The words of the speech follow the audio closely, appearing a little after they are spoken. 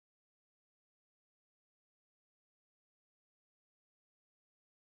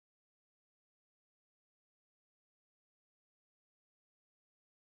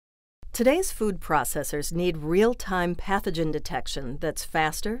Today's food processors need real-time pathogen detection that's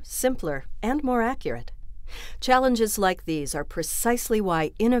faster, simpler, and more accurate. Challenges like these are precisely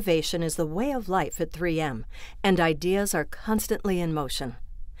why innovation is the way of life at 3M, and ideas are constantly in motion.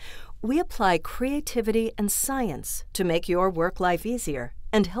 We apply creativity and science to make your work life easier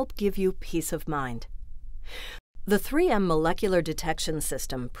and help give you peace of mind. The 3M molecular detection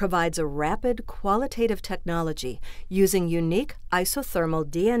system provides a rapid, qualitative technology using unique isothermal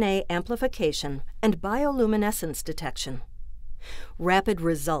DNA amplification and bioluminescence detection. Rapid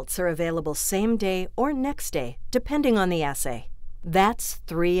results are available same day or next day, depending on the assay. That's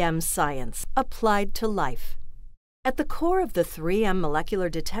 3M science applied to life. At the core of the 3M molecular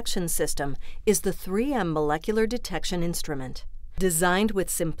detection system is the 3M molecular detection instrument. Designed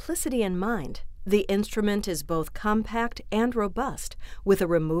with simplicity in mind, the instrument is both compact and robust, with a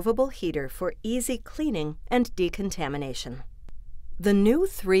removable heater for easy cleaning and decontamination. The new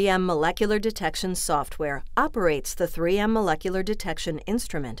 3M molecular detection software operates the 3M molecular detection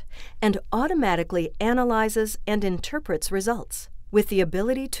instrument and automatically analyzes and interprets results. With the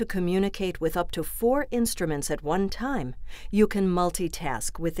ability to communicate with up to 4 instruments at one time, you can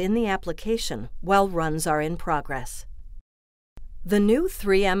multitask within the application while runs are in progress. The new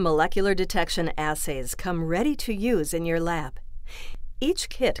 3M molecular detection assays come ready to use in your lab. Each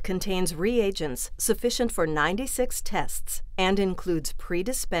kit contains reagents sufficient for 96 tests and includes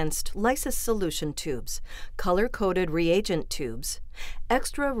pre-dispensed Lysis solution tubes, color-coded reagent tubes,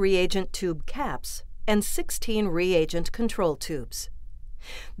 extra reagent tube caps, and 16 reagent control tubes.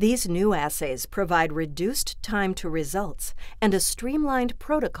 These new assays provide reduced time to results and a streamlined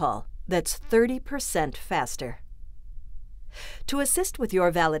protocol that's 30% faster. To assist with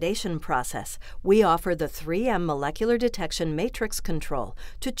your validation process, we offer the 3M Molecular Detection Matrix Control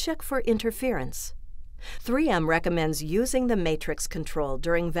to check for interference. 3M recommends using the matrix control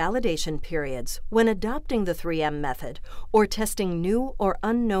during validation periods when adopting the 3M method or testing new or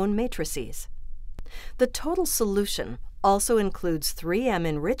unknown matrices. The total solution also includes 3M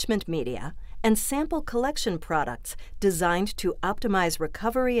enrichment media and sample collection products designed to optimize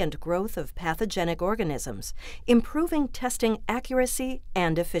recovery and growth of pathogenic organisms, improving testing accuracy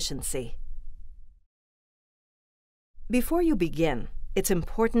and efficiency. Before you begin, it's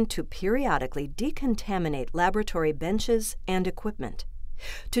important to periodically decontaminate laboratory benches and equipment.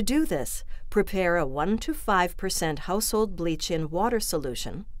 To do this, prepare a 1 to 5% household bleach in water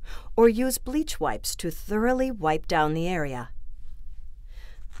solution, or use bleach wipes to thoroughly wipe down the area.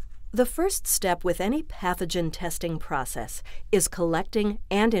 The first step with any pathogen testing process is collecting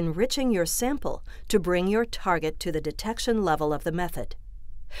and enriching your sample to bring your target to the detection level of the method.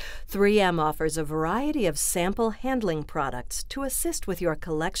 3M offers a variety of sample handling products to assist with your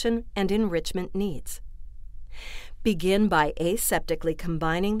collection and enrichment needs. Begin by aseptically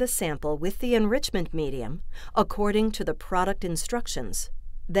combining the sample with the enrichment medium according to the product instructions,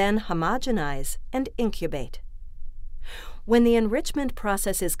 then homogenize and incubate. When the enrichment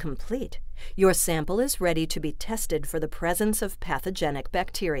process is complete, your sample is ready to be tested for the presence of pathogenic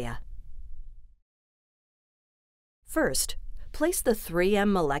bacteria. First, place the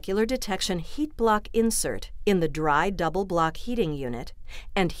 3M molecular detection heat block insert in the dry double block heating unit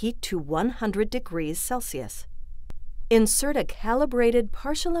and heat to 100 degrees Celsius. Insert a calibrated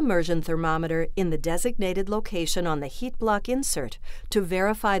partial immersion thermometer in the designated location on the heat block insert to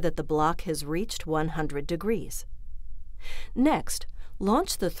verify that the block has reached 100 degrees. Next,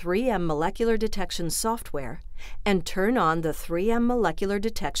 launch the 3M molecular detection software and turn on the 3M molecular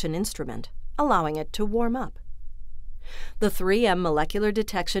detection instrument, allowing it to warm up. The 3M molecular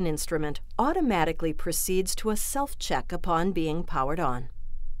detection instrument automatically proceeds to a self-check upon being powered on.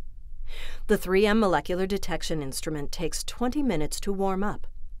 The 3M molecular detection instrument takes 20 minutes to warm up.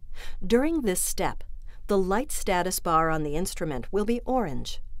 During this step, the light status bar on the instrument will be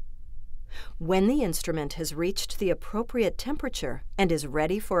orange. When the instrument has reached the appropriate temperature and is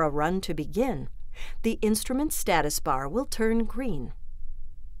ready for a run to begin, the instrument status bar will turn green.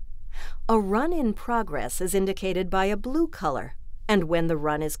 A run in progress is indicated by a blue color, and when the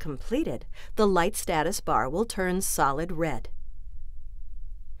run is completed, the light status bar will turn solid red.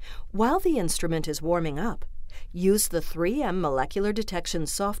 While the instrument is warming up, use the 3M molecular detection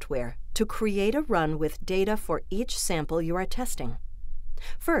software to create a run with data for each sample you are testing.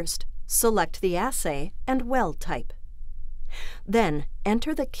 First, select the assay and well type. Then,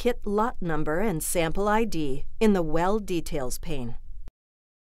 enter the kit lot number and sample ID in the well details pane.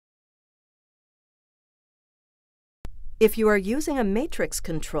 If you are using a matrix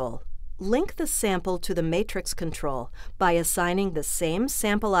control, link the sample to the matrix control by assigning the same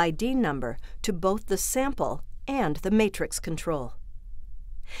sample ID number to both the sample and the matrix control.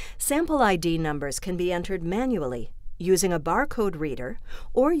 Sample ID numbers can be entered manually using a barcode reader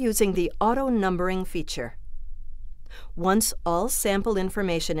or using the auto-numbering feature. Once all sample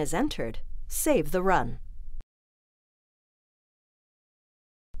information is entered, save the run.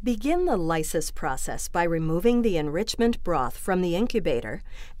 Begin the lysis process by removing the enrichment broth from the incubator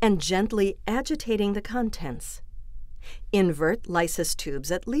and gently agitating the contents. Invert lysis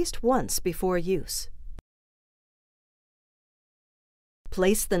tubes at least once before use.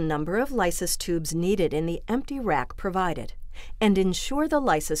 Place the number of lysis tubes needed in the empty rack provided, and ensure the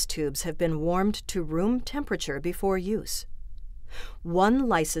lysis tubes have been warmed to room temperature before use. 1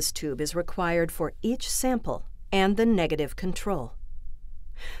 lysis tube is required for each sample and the negative control.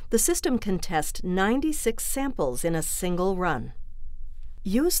 The system can test 96 samples in a single run.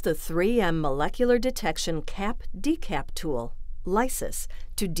 Use the 3M molecular detection cap-decap tool, Lysis,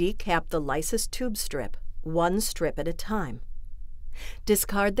 to decap the lysis tube strip, 1 strip at a time.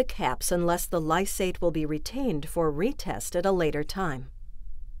 Discard the caps unless the lysate will be retained for retest at a later time.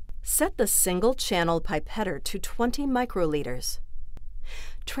 Set the single-channel pipetter to 20 microliters.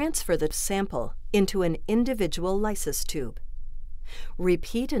 Transfer the sample into an individual lysis tube.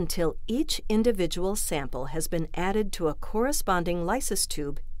 Repeat until each individual sample has been added to a corresponding lysis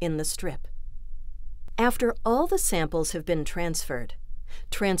tube in the strip. After all the samples have been transferred,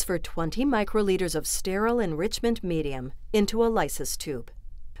 transfer 20 microliters of sterile enrichment medium into a lysis tube.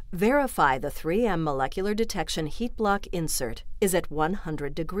 Verify the 3M molecular detection heat block insert is at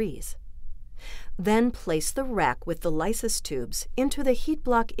 100 degrees. Then place the rack with the lysis tubes into the heat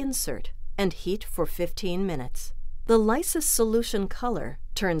block insert and heat for 15 minutes. The lysis solution color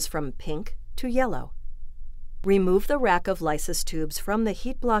turns from pink to yellow. Remove the rack of lysis tubes from the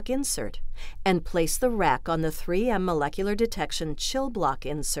heat block insert and place the rack on the 3M molecular detection chill block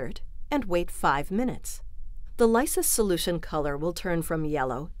insert and wait 5 minutes. The lysis solution color will turn from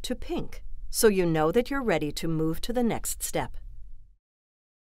yellow to pink, so you know that you're ready to move to the next step.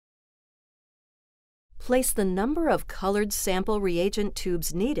 Place the number of colored sample reagent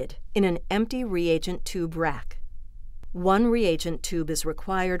tubes needed in an empty reagent tube rack. 1 reagent tube is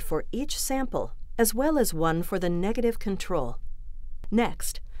required for each sample, as well as 1 for the negative control.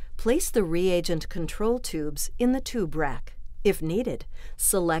 Next, place the reagent control tubes in the tube rack. If needed,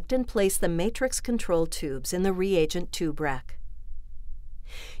 select and place the matrix control tubes in the reagent tube rack.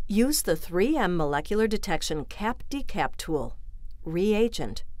 Use the 3M molecular detection cap-decap tool,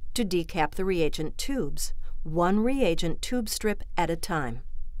 Reagent, to decap the reagent tubes, 1 reagent tube strip at a time.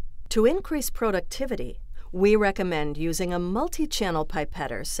 To increase productivity, we recommend using a multi-channel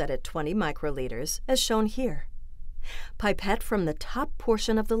pipetter set at 20 microliters, as shown here. Pipette from the top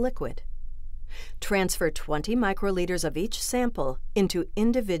portion of the liquid. Transfer 20 microliters of each sample into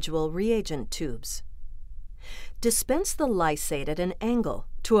individual reagent tubes. Dispense the lysate at an angle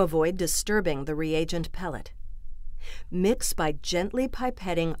to avoid disturbing the reagent pellet. Mix by gently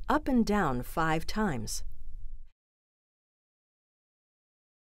pipetting up and down 5 times.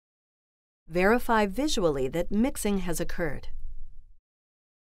 Verify visually that mixing has occurred.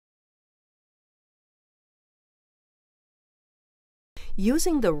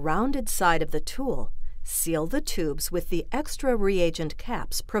 Using the rounded side of the tool, seal the tubes with the extra reagent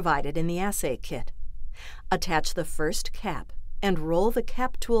caps provided in the assay kit. Attach the first cap and roll the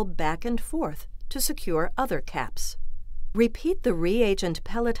cap tool back and forth to secure other caps. Repeat the reagent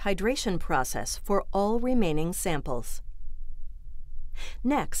pellet hydration process for all remaining samples.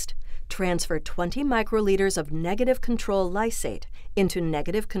 Next, transfer 20 microliters of negative control lysate into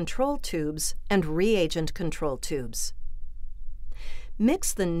negative control tubes and reagent control tubes.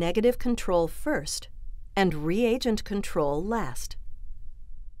 Mix the negative control first and reagent control last.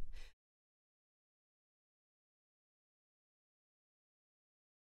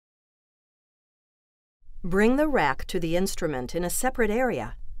 Bring the rack to the instrument in a separate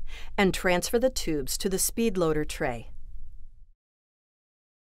area and transfer the tubes to the speed loader tray.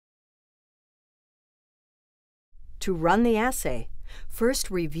 To run the assay,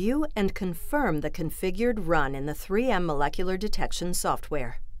 first review and confirm the configured run in the 3M molecular detection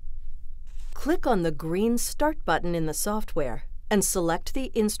software. Click on the green Start button in the software and select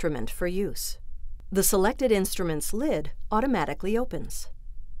the instrument for use. The selected instrument's lid automatically opens.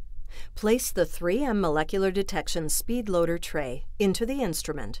 Place the 3M molecular detection speed loader tray into the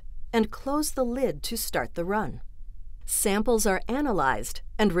instrument and close the lid to start the run. Samples are analyzed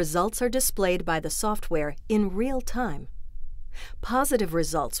and results are displayed by the software in real time. Positive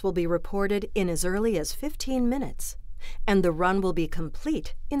results will be reported in as early as 15 minutes, and the run will be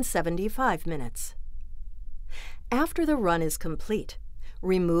complete in 75 minutes. After the run is complete,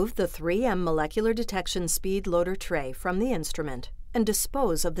 remove the 3M molecular detection speed loader tray from the instrument and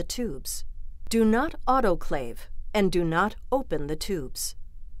dispose of the tubes. Do not autoclave and do not open the tubes.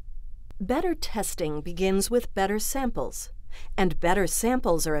 Better testing begins with better samples, and better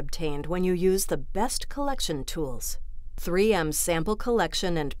samples are obtained when you use the best collection tools. 3M sample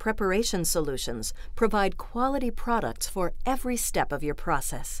collection and preparation solutions provide quality products for every step of your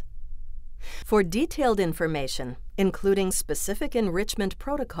process. For detailed information, including specific enrichment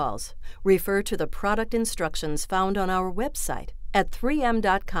protocols, refer to the product instructions found on our website at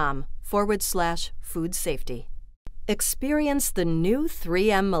 3m.com/food safety. Experience the new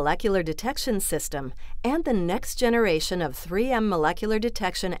 3M molecular detection system and the next generation of 3M molecular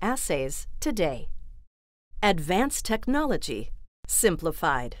detection assays today. Advanced technology,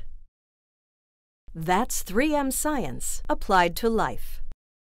 simplified. That's 3M science applied to life.